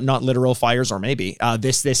 Not literal fires, or maybe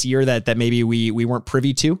this year that maybe we weren't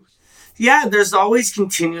privy to. Yeah, there's always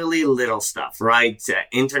continually little stuff, right?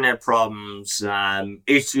 Internet problems,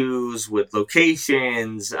 issues with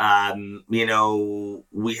locations. We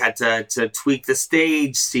had to tweak the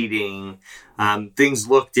stage seating. Things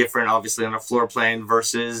look different, obviously, on a floor plan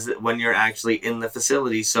versus when you're actually in the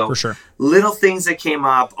facility. So for sure, little things that came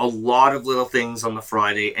up, a lot of little things on the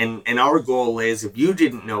Friday. And our goal is, if you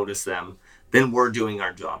didn't notice them, then we're doing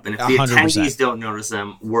our job. And if the 100%. attendees don't notice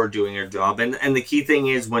them, we're doing our job. And the key thing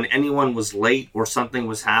is, when anyone was late or something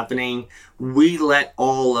was happening, we let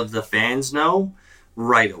all of the fans know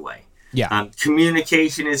right away. Yeah.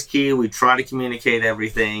 Communication is key. We try to communicate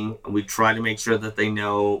everything. We try to make sure that they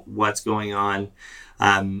know what's going on.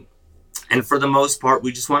 And for the most part,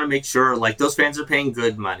 we just want to make sure, those fans are paying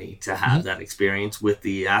good money to have that experience with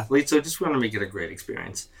the athletes. So I just want to make it a great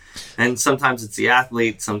experience. And sometimes it's the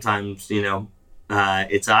athlete, sometimes,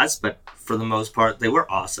 it's us, but for the most part, they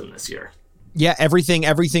were awesome this year. Yeah,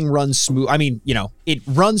 everything runs smooth. I mean, it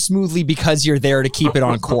runs smoothly because you're there to keep it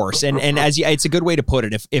on course. And it's a good way to put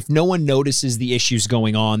it. If no one notices the issues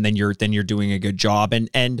going on, then you're doing a good job.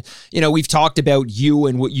 And we've talked about you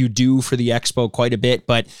and what you do for the Expo quite a bit,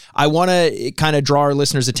 but I want to kind of draw our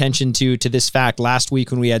listeners' attention to this fact. Last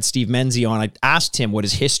week when we had Steve Menzie on, I asked him what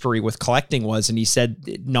his history with collecting was, and he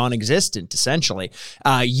said non-existent, essentially.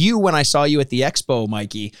 When I saw you at the Expo,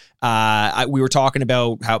 Mikey, we were talking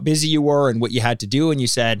about how busy you were and what you had to do, and you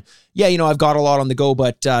said, yeah, I've got a lot on the go,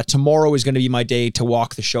 but tomorrow is going to be my day to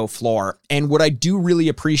walk the show floor. And what I do really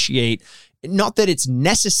appreciate, not that it's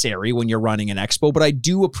necessary when you're running an expo, but I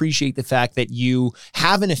do appreciate the fact that you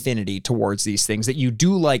have an affinity towards these things, that you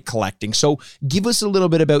do like collecting. So give us a little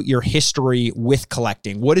bit about your history with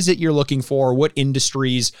collecting. What is it you're looking for? What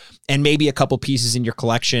industries, and maybe a couple pieces in your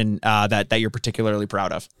collection that you're particularly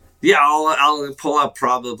proud of? Yeah, I'll pull up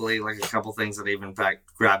probably like a couple things that I've in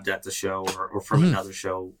fact grabbed at the show or from another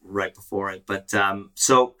show right before it. But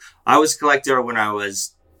so I was a collector when I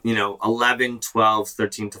was, 11, 12,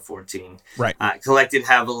 13 to 14. Right. Collected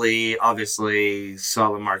heavily, obviously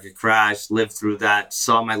saw the market crash, lived through that,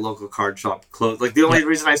 saw my local card shop close. Like the only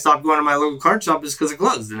reason I stopped going to my local card shop is because it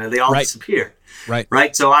closed and they all disappeared.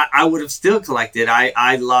 Right. So I would have still collected.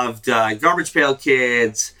 I loved Garbage Pail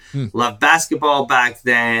Kids. Loved basketball back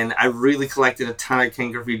then. I really collected a ton of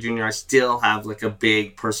Ken Griffey Jr. I still have like a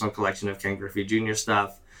big personal collection of Ken Griffey Jr.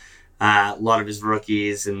 stuff. A lot of his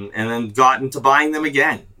rookies, and then got into buying them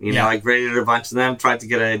again. I graded a bunch of them, tried to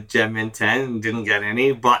get a Gem Mint 10, and didn't get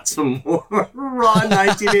any. Bought some more raw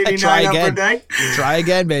 1989 Upper Deck. Try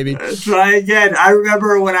again, baby. Try again. I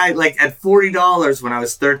remember when I, at $40 when I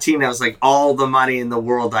was 13, I was like all the money in the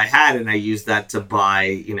world I had, and I used that to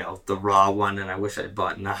buy, the raw one, and I wish I'd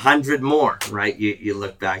bought 100 more, right? You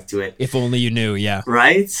look back to it. If only you knew, yeah.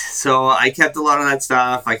 Right? So I kept a lot of that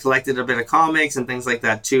stuff. I collected a bit of comics and things like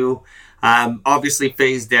that too. Obviously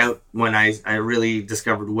phased out when I really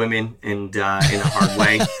discovered women and in a hard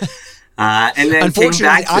way. And then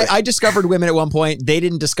unfortunately, I discovered women at one point. They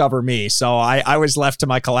didn't discover me, so I was left to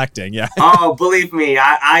my collecting. Yeah. Oh, believe me,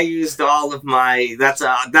 I used all of my. That's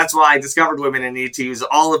why I discovered women and needed to use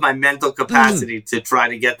all of my mental capacity to try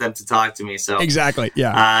to get them to talk to me. So exactly,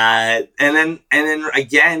 yeah. And then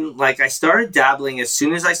again, I started dabbling as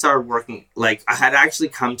soon as I started working. I had actually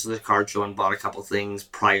come to the card show and bought a couple things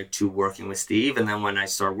prior to working with Steve, and then when I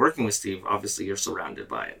started working with Steve, obviously you're surrounded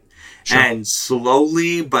by it. Sure. And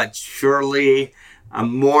slowly but surely,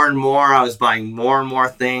 more and more, I was buying more and more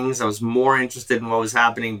things. I was more interested in what was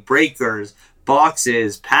happening. Breakers,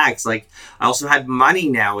 boxes, packs. I also had money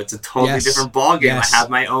now. It's a totally different ballgame. Yes. I have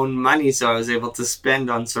my own money, so I was able to spend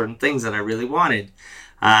on certain things that I really wanted.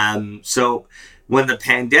 So when the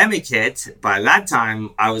pandemic hit, by that time,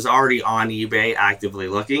 I was already on eBay actively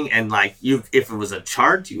looking. And if it was a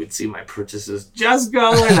chart, you would see my purchases just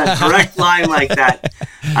go in a direct line like that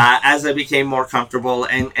as I became more comfortable.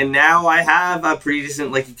 And now I have a pretty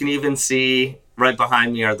decent, you can even see right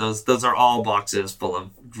behind me those are all boxes full of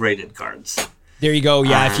graded cards. There you go.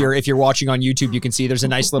 Yeah, if you're watching on YouTube, you can see there's a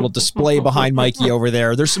nice little display behind Mikey over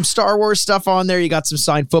there. There's some Star Wars stuff on there. You got some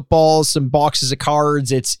signed footballs, some boxes of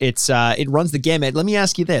cards. It runs the gamut. Let me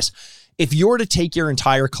ask you this. If you were to take your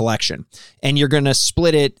entire collection and you're going to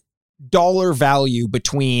split it dollar value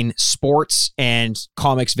between sports and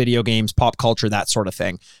comics, video games, pop culture, that sort of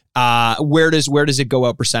thing, where does it go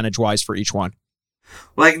out percentage-wise for each one?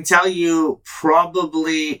 Well, I can tell you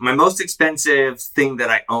probably my most expensive thing that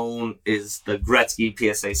I own is the Gretzky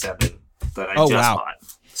PSA 7 that I bought.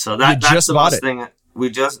 So that's the most thing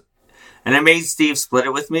and I made Steve split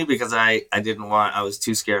it with me because I was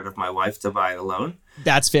too scared of my wife to buy it alone.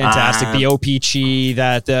 That's fantastic. The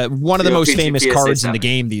OPC, one of the most famous PSA cards 7. In the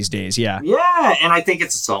game these days. Yeah. Yeah. And I think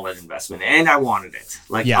it's a solid investment and I wanted it.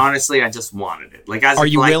 Honestly, I just wanted it. Are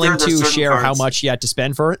you willing to share how much you had to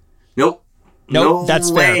spend for it? Nope. No, that's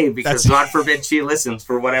way, fair. Because God forbid she listens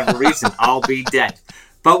for whatever reason, I'll be dead.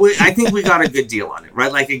 But I think we got a good deal on it,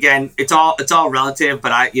 right? Again, it's all relative,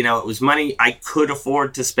 but it was money I could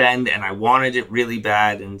afford to spend, and I wanted it really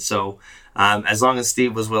bad, and so as long as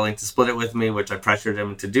Steve was willing to split it with me, which I pressured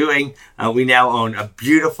him into doing, we now own a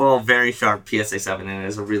beautiful, very sharp PSA 7, and it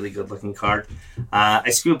is a really good-looking card. I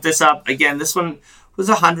scooped this up again. This one was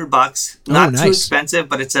 $100. Not too expensive,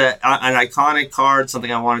 but it's an iconic card, something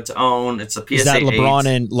I wanted to own. It's a PSA 8. Is that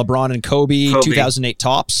LeBron and Kobe 2008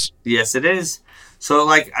 tops? Yes, it is. So,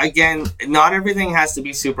 again, not everything has to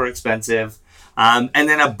be super expensive. And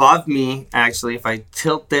then above me, actually, if I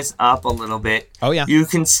tilt this up a little bit, you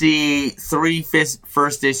can see 3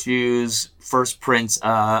 first issues, first prints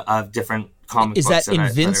of different comic is books. That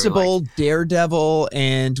Invincible, really Daredevil,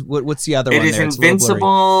 and what's the other one? It is there?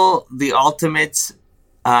 Invincible, the Ultimates,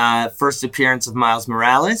 first appearance of Miles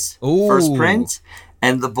Morales, first print,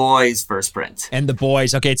 and The Boys first print. And The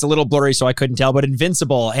Boys. Okay, it's a little blurry, so I couldn't tell. But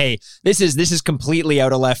Invincible, hey, this is completely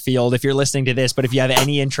out of left field if you're listening to this. But if you have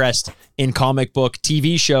any interest in comic book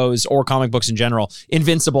TV shows or comic books in general,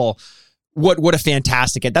 Invincible, what a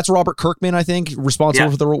fantastic. That's Robert Kirkman, I think,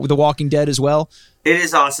 responsible for the Walking Dead as well. It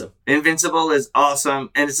is awesome. Invincible is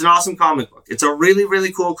awesome, and it's an awesome comic book. It's a really,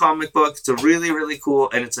 really cool comic book. It's a really, really cool,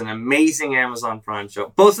 and it's an amazing Amazon Prime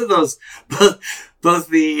show. Both of those, both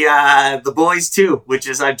the Boys too, which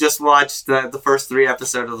is I've just watched the first 3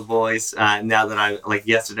 episodes of The Boys. Now that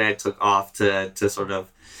yesterday I took off to sort of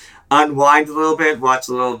unwind a little bit, watch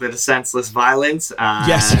a little bit of senseless violence.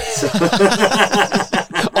 Yes.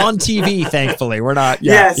 On TV, thankfully. We're not.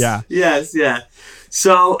 Yes.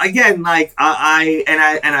 So again,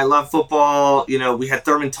 I love football. You know, we had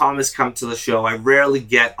Thurman Thomas come to the show. I rarely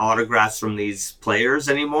get autographs from these players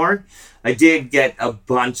anymore. I did get a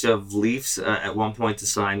bunch of Leafs at one point to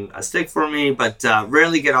sign a stick for me, but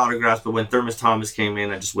rarely get autographs. But when Thurman Thomas came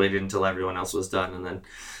in, I just waited until everyone else was done and then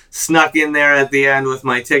snuck in there at the end with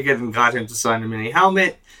my ticket and got him to sign a mini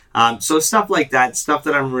helmet. So stuff like that, stuff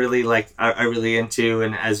that I'm really I really into.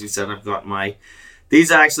 And as you said, I've got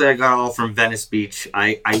these actually I got all from Venice Beach.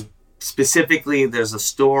 I specifically, there's a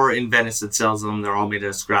store in Venice that sells them. They're all made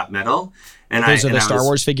of scrap metal. And those are the Star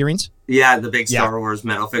Wars figurines? Yeah, the big Star Wars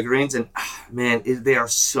metal figurines. And man, they are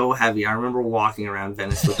so heavy. I remember walking around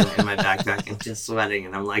Venice with them in my backpack and just sweating.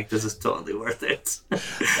 And I'm like, this is totally worth it.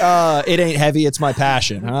 It ain't heavy, it's my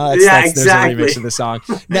passion. Exactly. There's a remix of the song.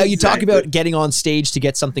 Now, you talk about getting on stage to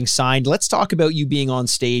get something signed. Let's talk about you being on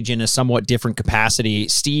stage in a somewhat different capacity.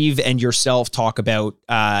 Steve and yourself talk about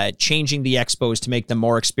changing the expos to make them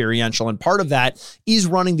more experiential. And part of that is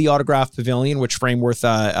running the Autograph Pavilion, which Frameworth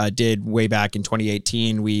did way back in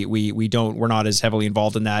 2018. We're not as heavily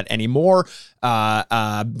involved in that anymore.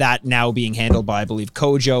 That now being handled by, I believe,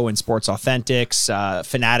 Kojo and Sports Authentics.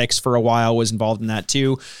 Fanatics for a while was involved in that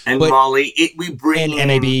too. And Molly, we bring in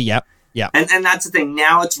MAB, yep. And that's the thing.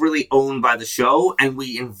 Now it's really owned by the show, and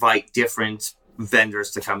we invite different vendors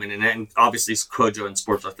to come in. And obviously Kojo and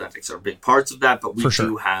Sports Authentics are big parts of that, but we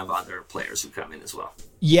do have other players who come in as well.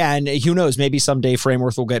 Yeah, and who knows? Maybe someday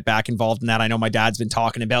Frameworth will get back involved in that. I know my dad's been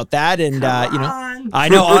talking about that, and I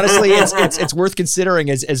know honestly, it's worth considering.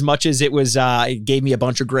 As much as it was, it gave me a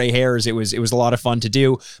bunch of gray hairs. It was a lot of fun to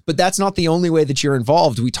do. But that's not the only way that you're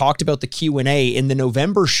involved. We talked about the Q&A in the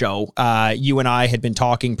November show. You and I had been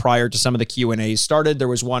talking prior to some of the Q&As started. There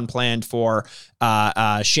was one planned for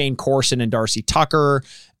Shane Corson and Darcy Tucker.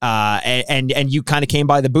 And you kind of came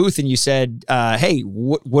by the booth and you said, hey,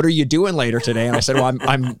 what are you doing later today? And I said, well,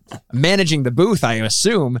 I'm managing the booth, I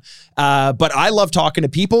assume. But I love talking to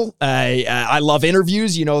people. I love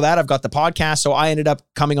interviews. You know that. I've got the podcast. So I ended up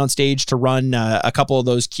coming on stage to run a couple of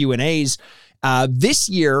those Q&As. This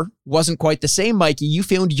year wasn't quite the same, Mikey. You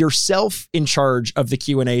found yourself in charge of the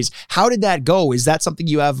Q&As. How did that go? Is that something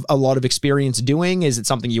you have a lot of experience doing? Is it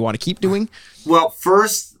something you want to keep doing? Well,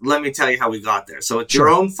 first, let me tell you how we got there. So it's your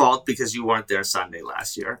own fault because you weren't there Sunday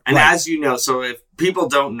last year. And as you know, so if people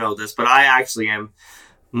don't know this, but I actually am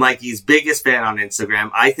Mikey's biggest fan on Instagram.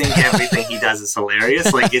 I think everything he does is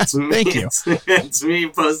hilarious. Like it's me, Thank you. It's me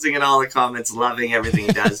posting in all the comments, loving everything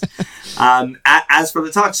he does. As for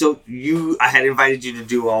the talk, so I had invited you to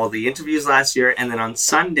do all the interviews last year, and then on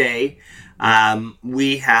Sunday, I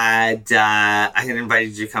had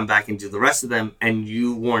invited you to come back and do the rest of them, and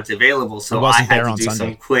you weren't available, so I had to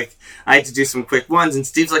do some quick ones. And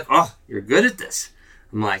Steve's like, "Oh, you're good at this."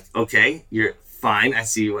 I'm like, "Okay, you're." Fine, I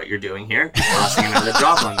see what you're doing here. You're tossing another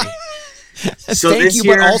job on me. So Thank you,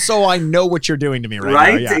 but also I know what you're doing to me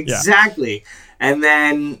right now. Yeah, exactly. Yeah. And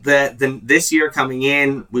then this year coming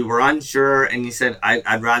in, we were unsure, and you said,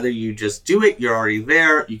 I'd rather you just do it. You're already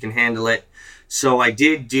there. You can handle it. So I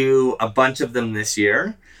did do a bunch of them this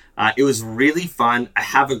year. It was really fun. I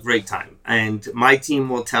have a great time. And my team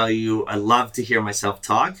will tell you, I love to hear myself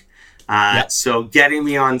talk. So getting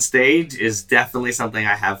me on stage is definitely something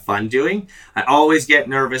I have fun doing. I always get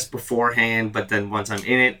nervous beforehand, but then once I'm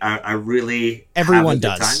in it, I really Everyone have a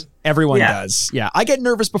does. good time. Everyone does. Yeah. I get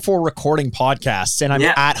nervous before recording podcasts and I'm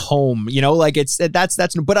at home, like that's,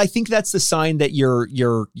 but I think that's the sign that you're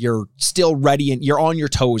still ready and you're on your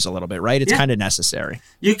toes a little bit, right? It's kind of necessary.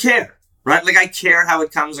 You care. right? Like, I care how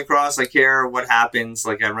it comes across. I care what happens.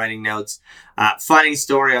 Like, I'm writing notes. Funny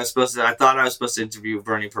story. I thought I was supposed to interview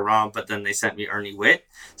Bernie Perron, but then they sent me Ernie Witt.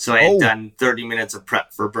 So I had done 30 minutes of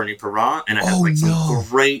prep for Bernie Perron, and I had some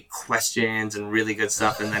great questions and really good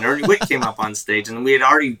stuff. And then Ernie Witt came up on stage, and we had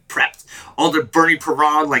already prepped all the Bernie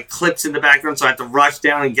Perron like clips in the background. So I had to rush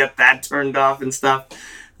down and get that turned off and stuff.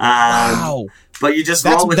 Wow. But you just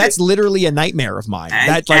roll with that's literally a nightmare of mine.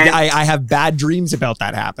 I have bad dreams about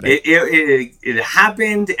that happening. It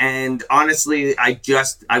happened, and honestly, I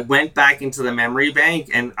went back into the memory bank,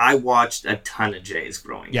 and I watched a ton of Jays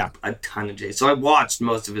growing up. A ton of Jays. So I watched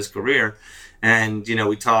most of his career, and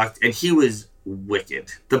we talked, and he was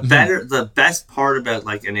wicked. The best part about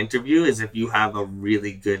like an interview is if you have a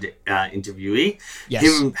really good interviewee. Yes.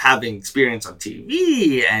 Him having experience on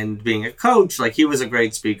TV and being a coach, like he was a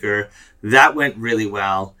great speaker. That went really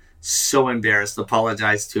well. So embarrassed.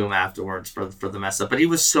 Apologized to him afterwards for the mess up, but he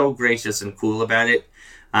was so gracious and cool about it.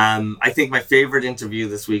 I think my favorite interview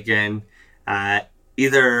this weekend,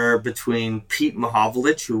 either between Pete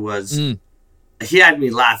Mahovlich, who was. He had me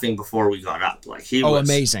laughing before we got up. Like he was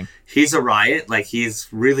amazing. He's a riot. Like he's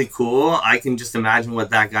really cool. I can just imagine what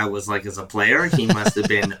that guy was like as a player. He must have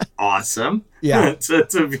been awesome. Yeah,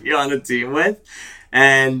 to be on a team with,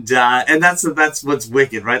 and that's what's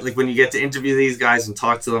wicked, right? Like when you get to interview these guys and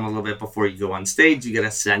talk to them a little bit before you go on stage, you get a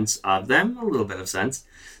sense of them, a little bit of sense.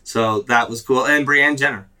 So that was cool. And Brianne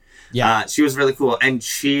Jenner, she was really cool, and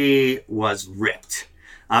she was ripped.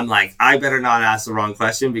 I'm like, I better not ask the wrong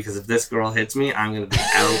question because if this girl hits me, I'm going to be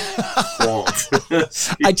out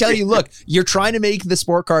cold. I tell you, look, you're trying to make the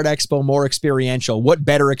Sport Card Expo more experiential. What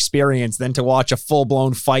better experience than to watch a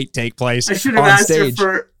full-blown fight take place on stage?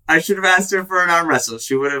 I should have asked her for an arm wrestle.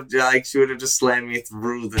 She would have just slammed me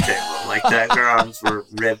through the table like that. Her arms were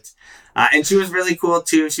ripped. And she was really cool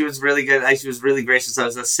too. She was really good. She was really gracious. I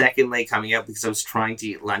was a second late coming out because I was trying to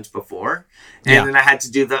eat lunch before. And then I had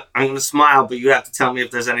to do I'm going to smile, but you have to tell me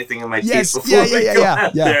if there's anything in my teeth before we go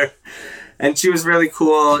out there. And she was really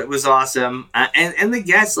cool. It was awesome. And the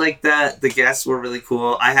guests, like the guests were really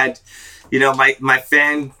cool. I had, my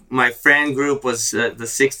fan group was the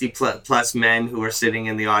 60 plus men who were sitting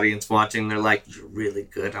in the audience watching. They're like, "You're really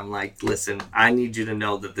good." I'm like, "Listen, I need you to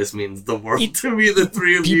know that this means the world to me. The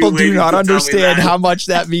three of you." People do not understand how much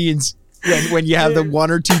that means when you have the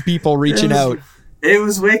one or two people reaching out. It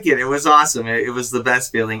was wicked. It was awesome. It was the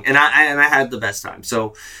best feeling, and I had the best time.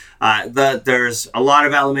 So. There's a lot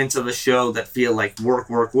of elements of the show that feel like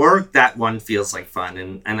work. That one feels like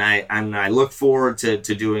fun, and I look forward to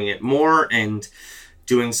doing it more and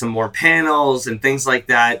doing some more panels and things like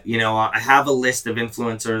that. I have a list of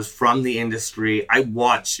influencers from the industry. I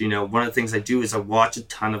watch. One of the things I do is I watch a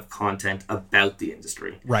ton of content about the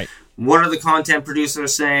industry. Right. What are the content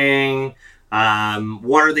producers saying?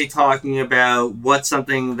 What are they talking about? What's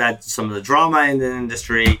something that some of the drama in the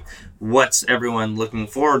industry? What's everyone looking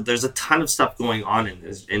forward? There's a ton of stuff going on in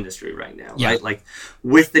this industry right now, right? Like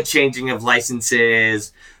with the changing of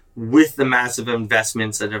licenses, with the massive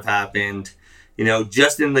investments that have happened,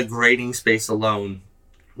 just in the grading space alone,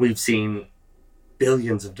 we've seen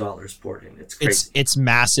billions of dollars poured in. It's crazy. It's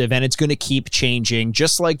massive, and it's going to keep changing,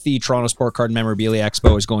 just like the Toronto Sport Card Memorabilia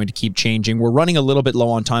Expo is going to keep changing. We're running a little bit low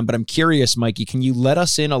on time, but I'm curious, Mikey, can you let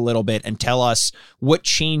us in a little bit and tell us what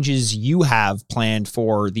changes you have planned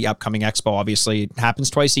for the upcoming Expo? Obviously, it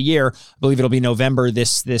happens twice a year. I believe it'll be November.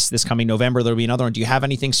 This coming November, there'll be another one. Do you have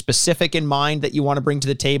anything specific in mind that you want to bring to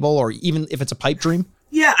the table, or even if it's a pipe dream?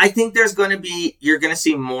 Yeah, I think you're going to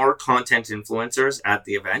see more content influencers at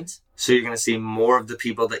the event. So you're going to see more of the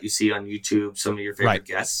people that you see on YouTube, some of your favorite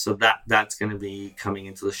guests. So that's going to be coming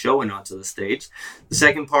into the show and onto the stage. The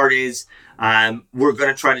second part is we're going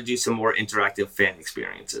to try to do some more interactive fan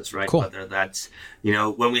experiences, right? Cool. Whether that's,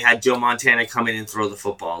 when we had Joe Montana come in and throw the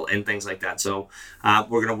football and things like that. So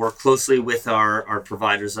we're going to work closely with our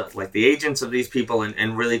providers, like the agents of these people,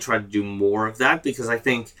 and really try to do more of that, because I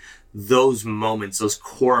think those moments, those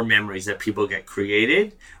core memories that people get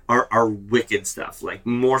created are wicked stuff, like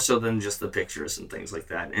more so than just the pictures and things like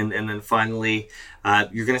that. And then finally,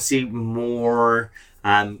 you're going to see more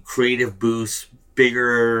creative booths,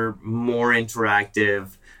 bigger, more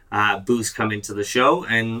interactive booths come into the show,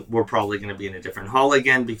 and we're probably going to be in a different hall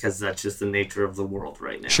again because that's just the nature of the world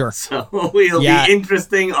right now. Sure. So it'll be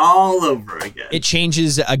interesting all over again. It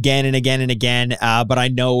changes again and again and again, but I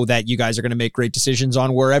know that you guys are going to make great decisions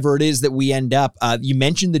on wherever it is that we end up. You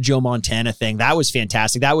mentioned the Joe Montana thing. That was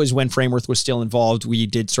fantastic. That was when Frameworth was still involved. We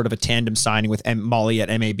did sort of a tandem signing with Molly at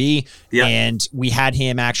MAB, and we had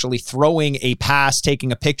him actually throwing a pass,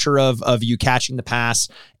 taking a picture of you catching the pass.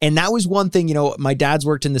 And that was one thing, my dad's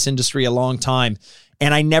worked in this industry a long time,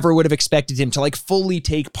 And I never would have expected him to like fully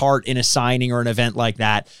take part in a signing or an event like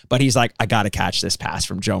that. But he's like, I got to catch this pass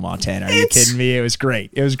from Joe Montana. Are you kidding me? It was great.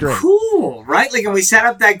 It was great. Cool, right? Like, and we set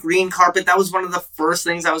up that green carpet. That was one of the first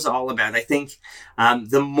things I was all about. I think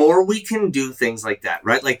the more we can do things like that,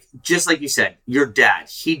 right? Like, just like you said, your dad,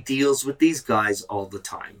 he deals with these guys all the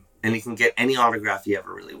time. And he can get any autograph he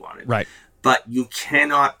ever really wanted. Right. But you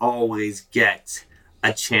cannot always get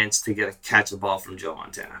a chance to catch a ball from Joe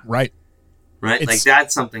Montana. Right. Right? Like,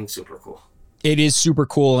 that's something super cool. It is super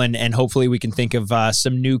cool, and hopefully we can think of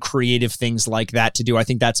some new creative things like that to do. I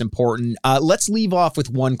think that's important. Let's leave off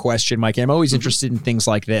with one question, Mike. I'm always interested in things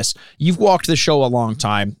like this. You've walked the show a long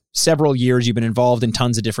time, several years. You've been involved in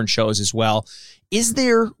tons of different shows as well. Is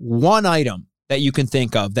there one item that you can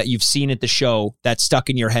think of that you've seen at the show that stuck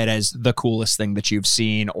in your head as the coolest thing that you've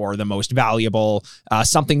seen, or the most valuable,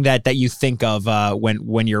 something that you think of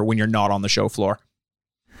when you're not on the show floor?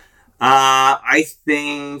 I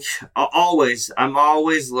think I'm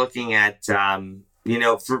always looking at,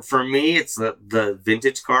 for me, it's the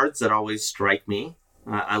vintage cards that always strike me.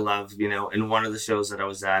 I love, in one of the shows that I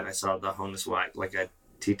was at, I saw the Honus Wagner, like a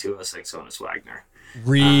T206 Honus Wagner.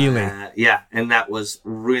 Really? Yeah. And that was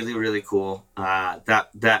really, really cool.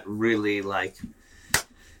 That really, like,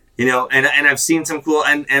 and I've seen some cool,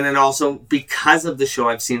 and then also because of the show,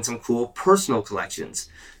 I've seen some cool personal collections.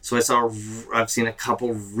 So I've seen a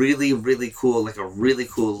couple really, really cool, like a really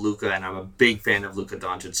cool Luka, and I'm a big fan of Luka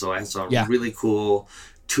Doncic. So I saw a really cool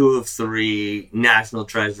 2 of 3 National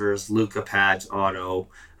Treasures Luka patch auto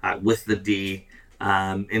with the D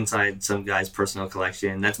inside some guy's personal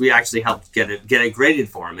collection. That we actually helped get it graded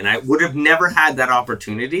for him, and I would have never had that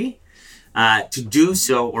opportunity to do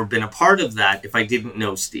so or been a part of that if I didn't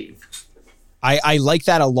know Steve. I like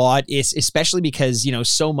that a lot, especially because,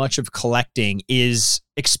 so much of collecting is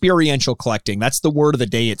experiential collecting. That's the word of the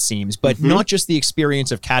day, it seems, but not just the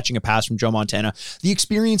experience of catching a pass from Joe Montana, the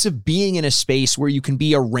experience of being in a space where you can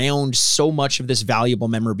be around so much of this valuable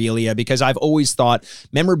memorabilia, because I've always thought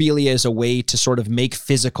memorabilia is a way to sort of make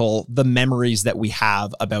physical the memories that we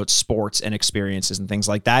have about sports and experiences and things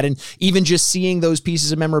like that. And even just seeing those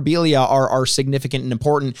pieces of memorabilia are significant and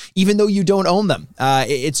important, even though you don't own them.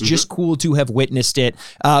 It's just cool to have witnessed it.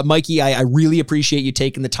 Mikey, I really appreciate you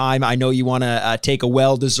taking the time. I know you want to take a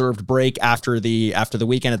well-deserved break after the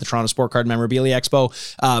weekend at the Toronto Sport Card Memorabilia Expo.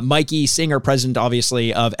 Mikey Singer, president,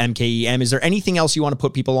 obviously, of MKEM. Is there anything else you want to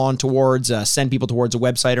put people on towards, send people towards a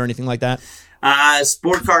website or anything like that?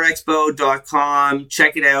 sportcardexpo.com.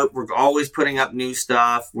 Check it out. We're always putting up new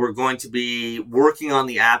stuff. We're going to be working on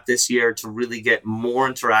the app this year to really get more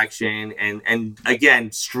interaction and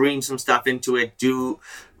again, stream some stuff into it. Do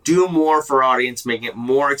more for our audience, making it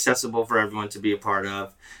more accessible for everyone to be a part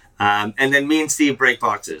of. And then me and Steve break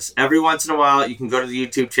boxes. Every once in a while, you can go to the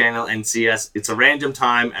YouTube channel and see us. It's a random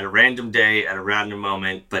time, at a random day, at a random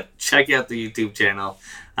moment. But check out the YouTube channel,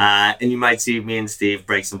 and you might see me and Steve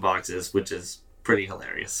break some boxes, which is pretty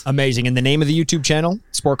hilarious. Amazing. And the name of the YouTube channel?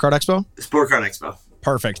 Sport Card Expo? Sport Card Expo.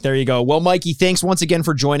 Perfect. There you go. Well, Mikey, thanks once again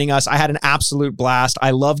for joining us. I had an absolute blast. I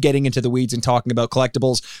love getting into the weeds and talking about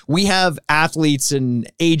collectibles. We have athletes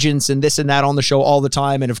and agents and this and that on the show all the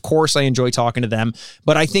time. And of course, I enjoy talking to them.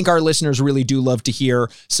 But I think our listeners really do love to hear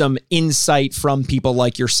some insight from people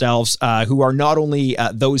like yourselves who are not only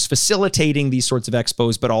those facilitating these sorts of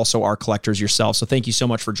expos, but also are collectors yourself. So thank you so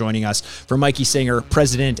much for joining us. For Mikey Singer,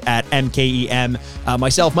 president at MKEM,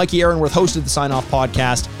 myself, Mikey Aaronworth, host of the Sign Off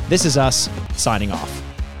podcast. This is us signing off.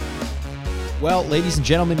 Well, ladies and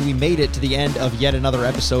gentlemen, we made it to the end of yet another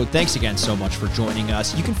episode. Thanks again so much for joining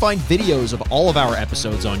us. You can find videos of all of our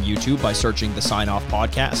episodes on YouTube by searching the Sign Off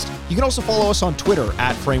Podcast. You can also follow us on Twitter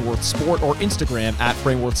at Frameworth Sport or Instagram at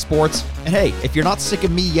Frameworth Sports. And hey, if you're not sick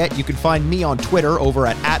of me yet, you can find me on Twitter over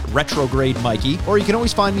at Retrograde Mikey, or you can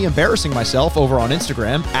always find me embarrassing myself over on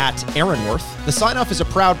Instagram at Aaronworth. The Sign Off is a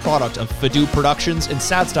proud product of Fadoo Productions and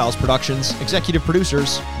Sad Styles Productions. Executive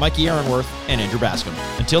producers, Mikey Aaronworth and Andrew Bascom.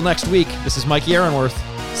 Until next week, this is Mikey Aaronworth,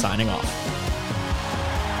 signing off.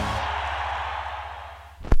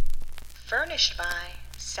 Furnished by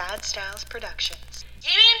Sad Styles Productions.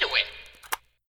 Get into it!